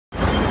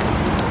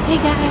Hey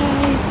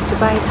guys,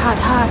 Dubai is hot.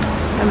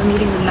 I'm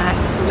meeting with Max,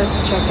 so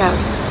let's check out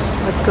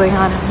what's going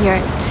on here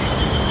at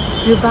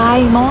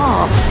Dubai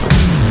Mall.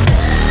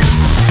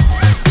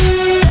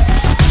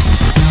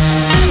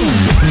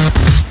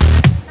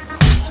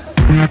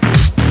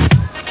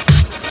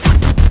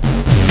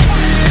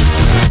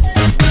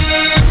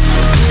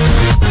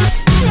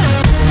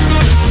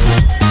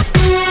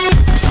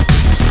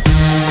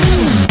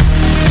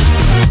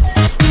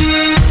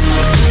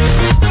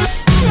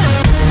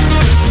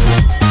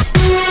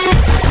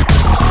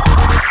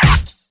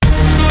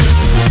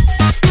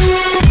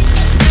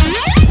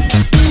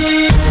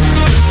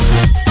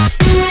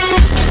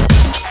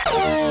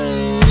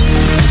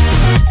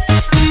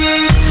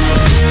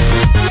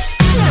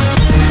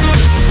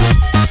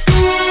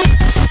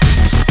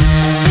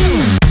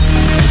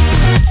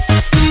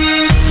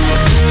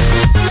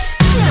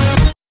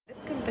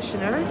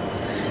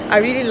 I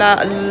really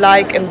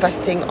like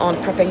investing on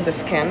prepping the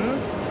skin,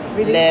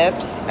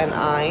 lips and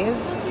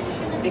eyes,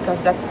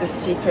 because that's the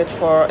secret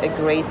for a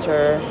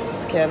greater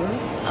skin,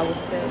 I would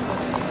say.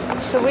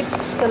 So which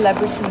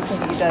celebrities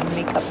have you done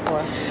makeup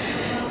for?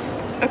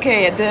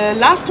 Okay, the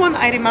last one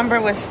I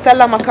remember was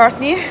Stella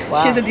McCartney.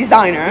 Wow. She's a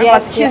designer,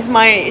 yes,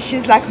 but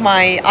she's like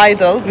my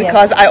idol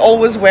because I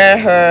always wear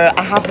her.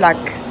 I have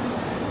like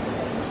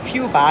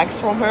few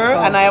bags from her,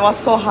 and I was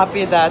so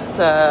happy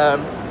that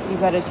you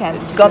got a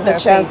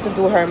chance to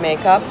do her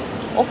makeup.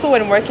 Also,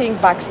 when working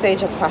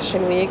backstage at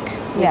Fashion Week,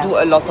 we do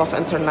a lot of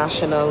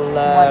international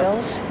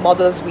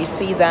models. We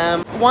see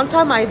them. One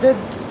time I did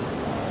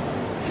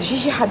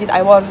Gigi Hadid.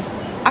 I was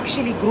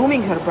actually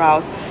grooming her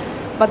brows,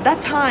 but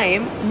that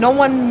time no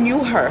one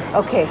knew her.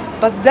 Okay.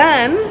 But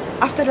then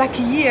after like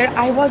a year,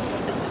 I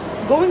was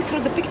going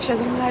through the pictures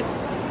and I'm like,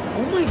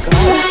 oh my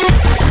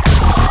god.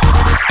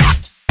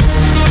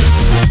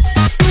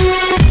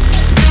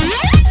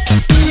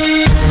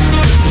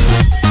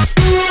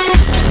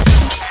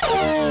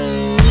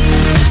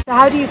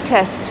 How do you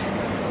test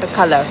the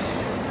color?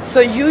 So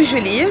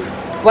usually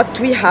what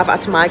we have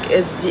at MAC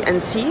is the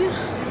NC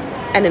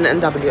and an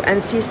NW.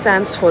 NC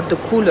stands for the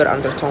cooler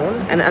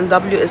undertone and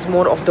NW is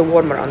more of the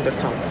warmer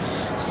undertone.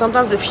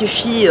 Sometimes if you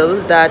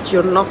feel that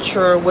you're not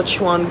sure which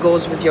one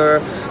goes with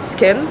your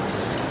skin,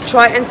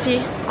 try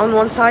NC on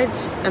one side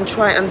and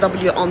try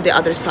NW on the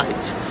other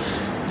side.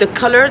 The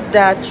color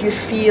that you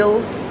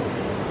feel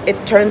it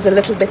turns a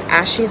little bit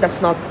ashy,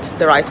 that's not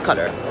the right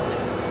color.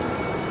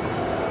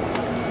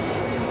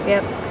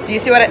 Yep. Do you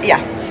see what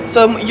yeah.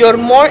 So you're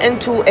more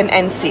into an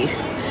NC.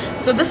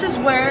 So this is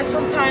where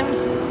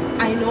sometimes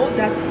I know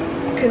that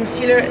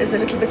concealer is a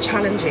little bit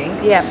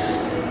challenging. Yeah.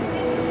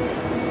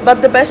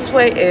 But the best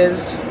way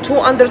is two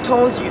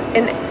undertones.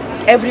 In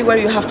everywhere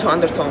you have two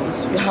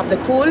undertones. You have the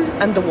cool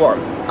and the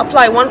warm.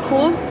 Apply one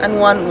cool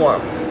and one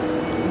warm.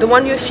 The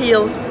one you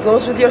feel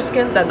goes with your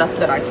skin, then that's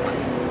the right one.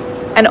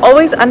 And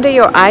always under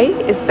your eye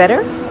is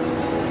better?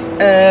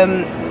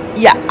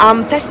 Yeah,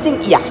 I'm testing,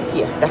 here,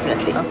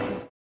 definitely. Okay.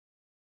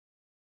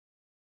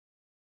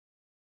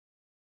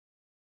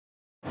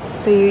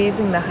 So you're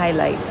using the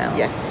highlight now?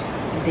 Yes,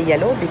 the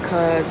yellow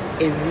because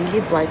it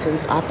really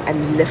brightens up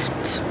and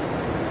lifts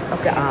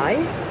the eye.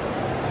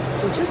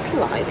 So just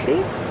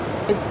lightly,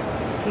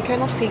 you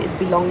cannot feel it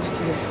belongs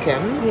to the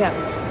skin. Yeah.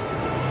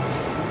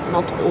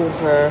 Not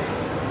over.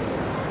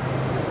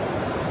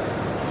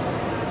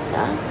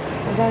 Yeah.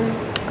 And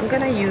then I'm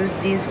gonna use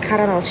these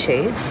caramel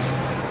shades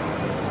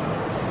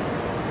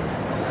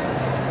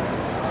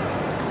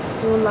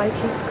to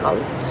lightly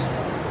sculpt.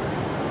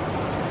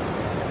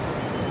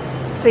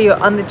 So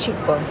you're on the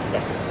cheekbone?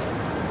 Yes.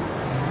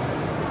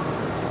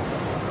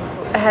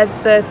 Has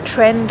the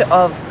trend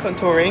of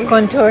contouring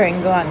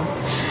gone?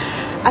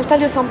 I'll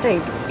tell you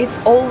something. It's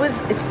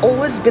always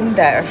been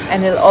there,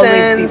 and it'll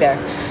always be there.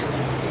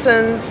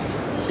 Since,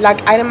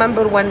 like, I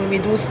remember when we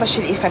do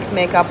special effect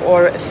makeup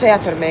or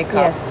theater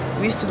makeup,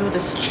 we used to do the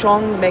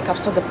strong makeup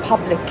so the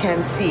public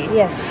can see.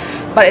 Yes.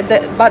 But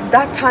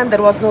that time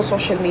there was no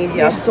social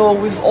media, so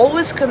we've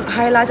always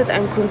highlighted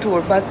and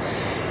contoured. But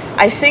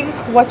I think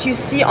what you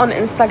see on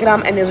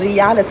Instagram and in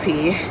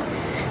reality,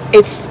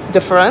 it's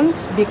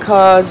different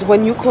because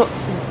when you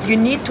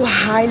need to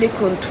highly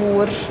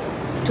contour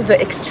to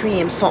the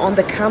extreme. So on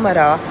the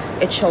camera,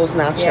 it shows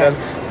natural,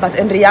 but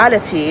in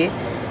reality,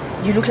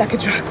 you look like a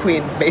drag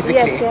queen,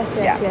 basically.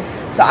 Yes.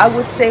 So I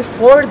would say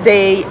for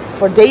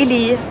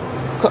daily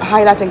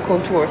highlight and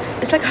contour,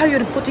 it's like how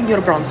you're putting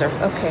your bronzer.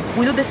 Okay.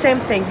 We do the same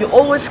thing. You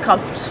always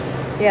sculpt.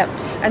 Yeah.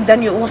 And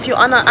then if you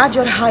wanna add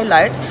your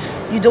highlight,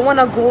 you don't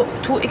wanna go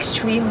too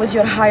extreme with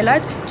your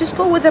highlight. Just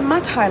go with a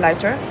matte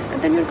highlighter,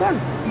 and then you're gone.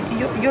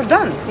 You're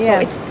done. Yeah.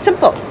 So it's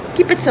simple.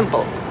 Keep it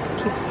simple.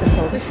 Keep it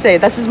simple. Just say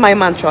this is my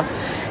mantra.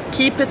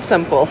 Keep it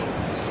simple.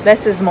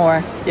 Less is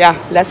more. Yeah,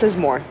 less is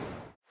more.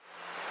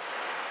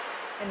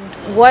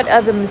 And what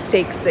are the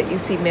mistakes that you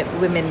see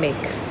women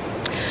make?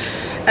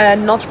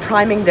 Not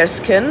priming their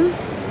skin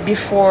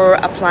before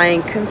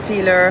applying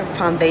concealer,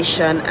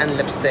 foundation and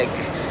lipstick.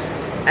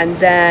 And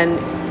then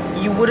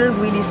you wouldn't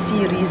really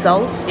see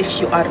results if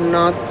you are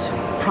not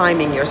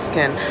priming your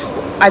skin.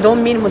 I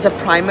don't mean with a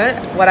primer.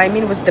 What I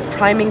mean with the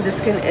priming the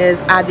skin is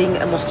adding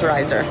a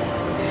moisturizer,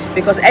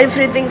 because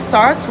everything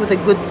starts with a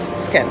good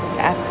skin.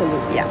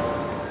 Absolutely. Yeah.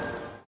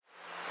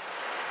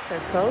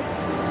 Circles.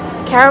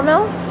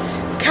 Caramel?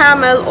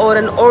 Caramel or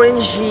an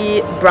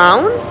orangey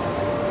brown,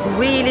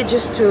 really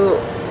just to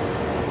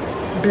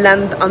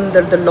blend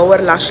under the lower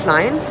lash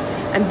line.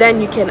 And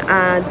then you can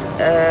add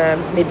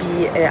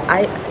maybe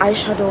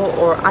eyeshadow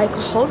or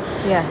alcohol.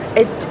 Yeah.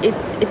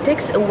 It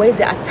takes away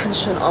the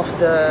attention of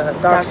the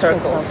dark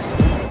circles.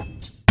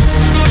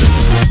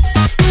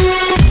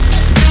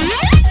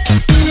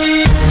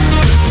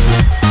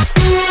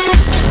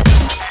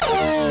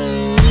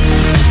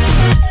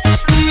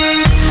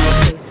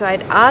 So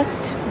I'd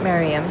asked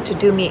Miriam to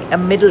do me a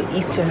Middle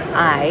Eastern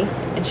eye,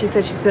 and she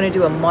said she's going to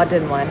do a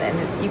modern one,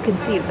 and you can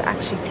see it's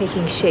actually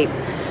taking shape.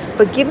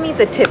 But give me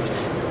the tips.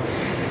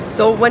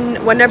 So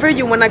whenever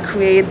you want to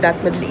create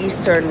that Middle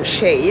Eastern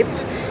shape,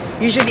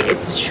 usually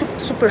it's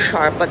super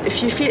sharp, but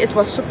if you feel it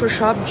was super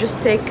sharp,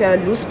 just take a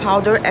loose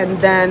powder and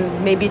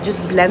then maybe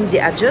just blend the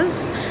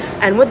edges.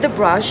 And with the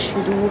brush,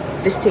 you do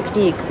this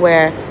technique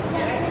where,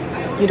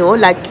 you know,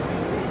 like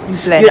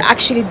Blend. you're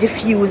actually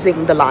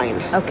diffusing the line.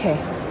 Okay.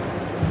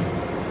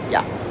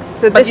 Yeah.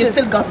 So But this you is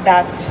still got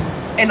that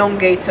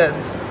elongated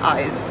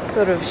eyes.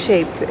 sort of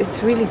shape.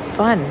 It's really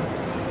fun.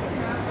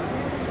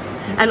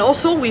 And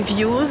also we've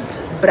used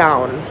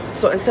brown.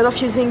 So instead of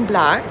using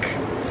black,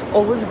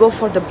 always go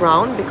for the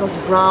brown, because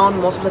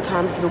brown most of the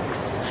times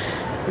looks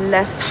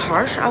less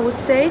harsh, I would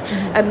say.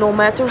 And no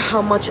matter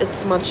how much it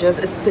smudges,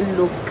 it still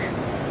look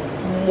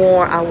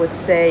more, I would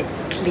say,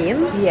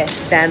 clean. Yes.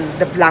 Than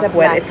the black, The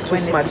when black it's too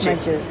when it smudgy.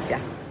 smudges. Yeah.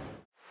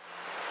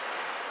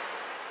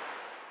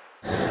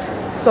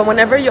 So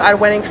whenever you are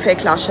wearing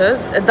fake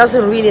lashes, it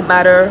doesn't really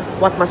matter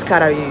what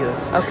mascara you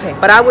use. Okay.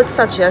 But I would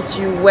suggest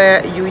you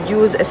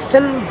use a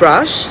thin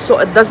brush so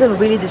it doesn't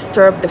really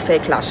disturb the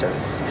fake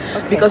lashes.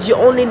 Okay. Because you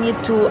only need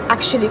to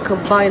actually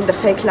combine the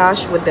fake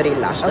lash with the real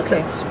lash. That's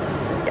Okay. it.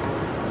 Yeah.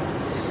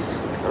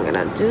 What I'm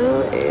gonna do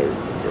is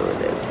do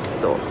this.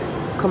 So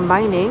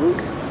combining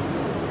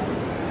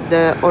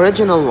the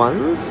original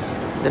ones,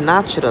 the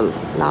natural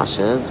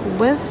lashes,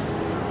 with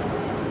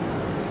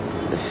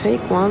the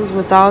fake ones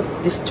without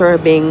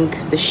disturbing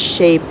the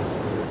shape.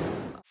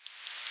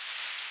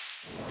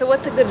 So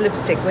what's a good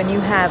lipstick when you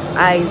have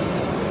eyes?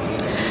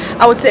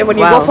 I would say when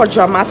you Wow. go for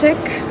dramatic,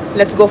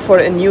 let's go for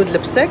a nude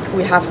lipstick.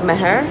 We have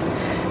Meher,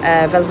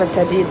 Velvet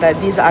Teddy.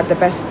 These are the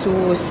best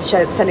two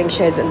selling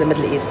shades in the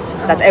Middle East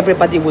that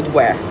everybody would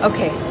wear.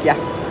 Okay. Yeah.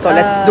 So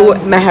let's do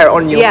Meher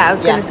on you. Yeah, I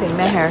was gonna say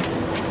Meher.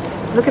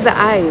 Look at the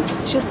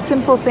eyes. Just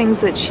simple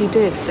things that she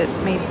did that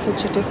made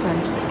such a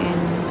difference in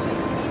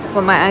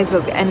what my eyes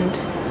look. And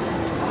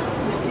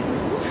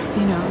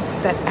you know, it's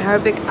that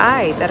Arabic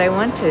eye that I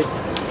wanted.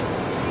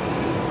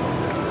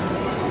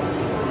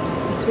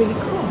 It's really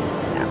cool.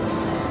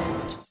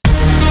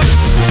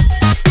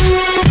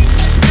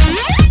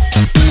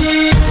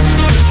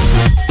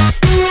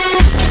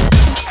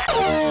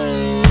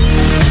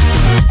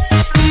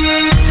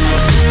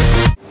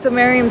 So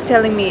Miriam's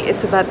telling me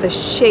it's about the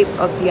shape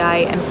of the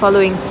eye and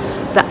following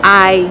the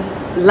eye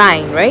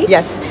line, right?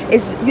 Yes.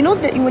 It's, you know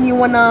that when you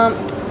wanna,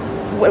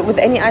 with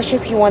any eye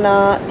shape, you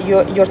wanna,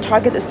 your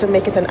target is to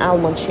make it an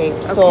almond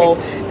shape. So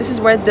this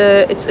is where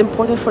it's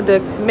important for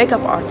the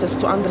makeup artist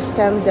to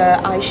understand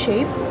the eye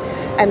shape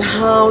and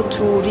how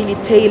to really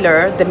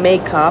tailor the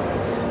makeup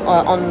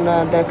on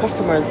the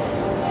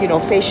customer's, you know,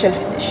 facial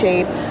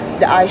shape,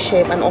 the eye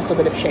shape, and also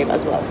the lip shape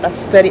as well.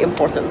 That's very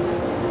important.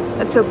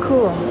 That's so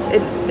cool.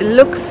 It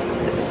looks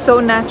so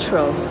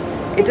natural.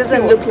 It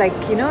doesn't look like,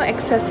 you know,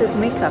 excessive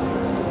makeup.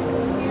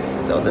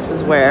 So this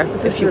is where,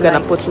 This if is you're the gonna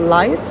light. put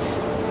light,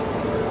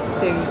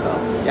 There you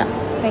go. yeah.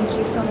 Thank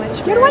you so much,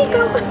 You're Miriam.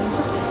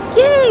 welcome.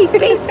 Yay!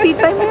 Face speed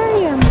by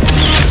Miriam.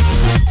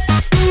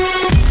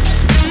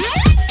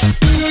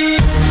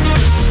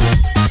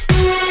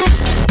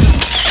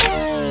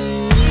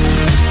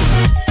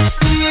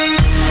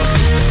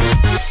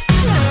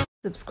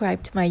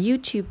 Subscribe to my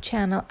YouTube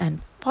channel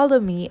and follow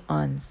me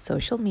on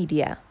social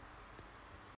media.